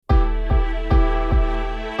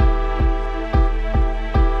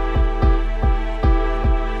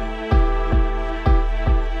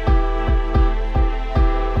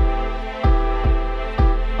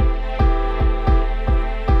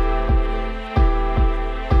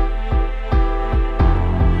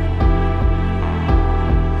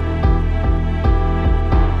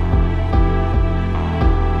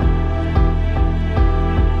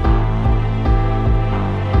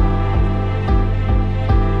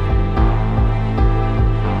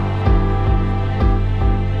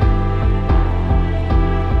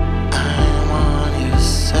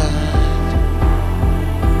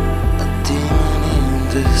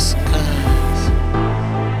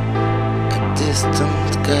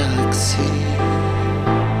distant galaxy,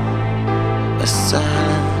 a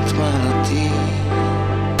silent melody.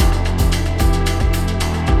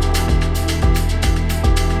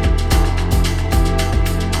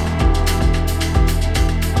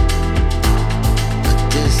 A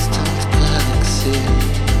distant galaxy,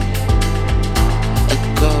 a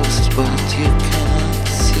ghost but you cannot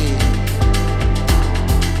see.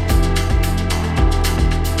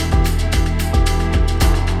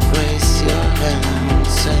 Raise your hand,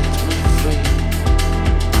 set me free.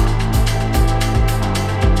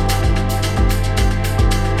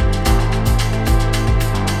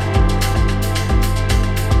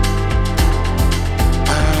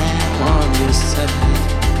 I'm on your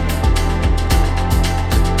side,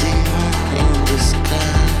 a demon in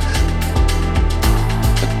disguise,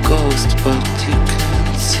 a ghost but you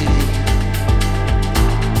can't see.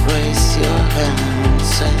 Raise your hand,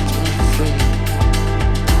 set me free.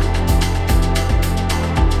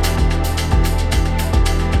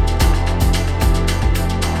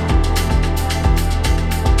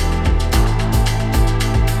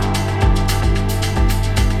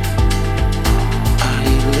 Are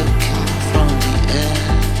you looking from the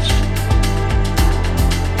edge?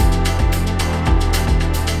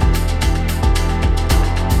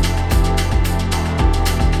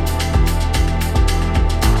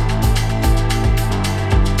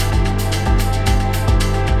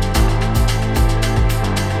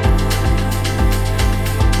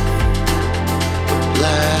 A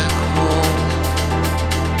black hole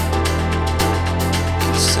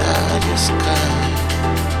inside your sky.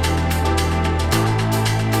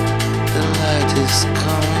 The light is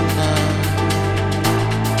coming.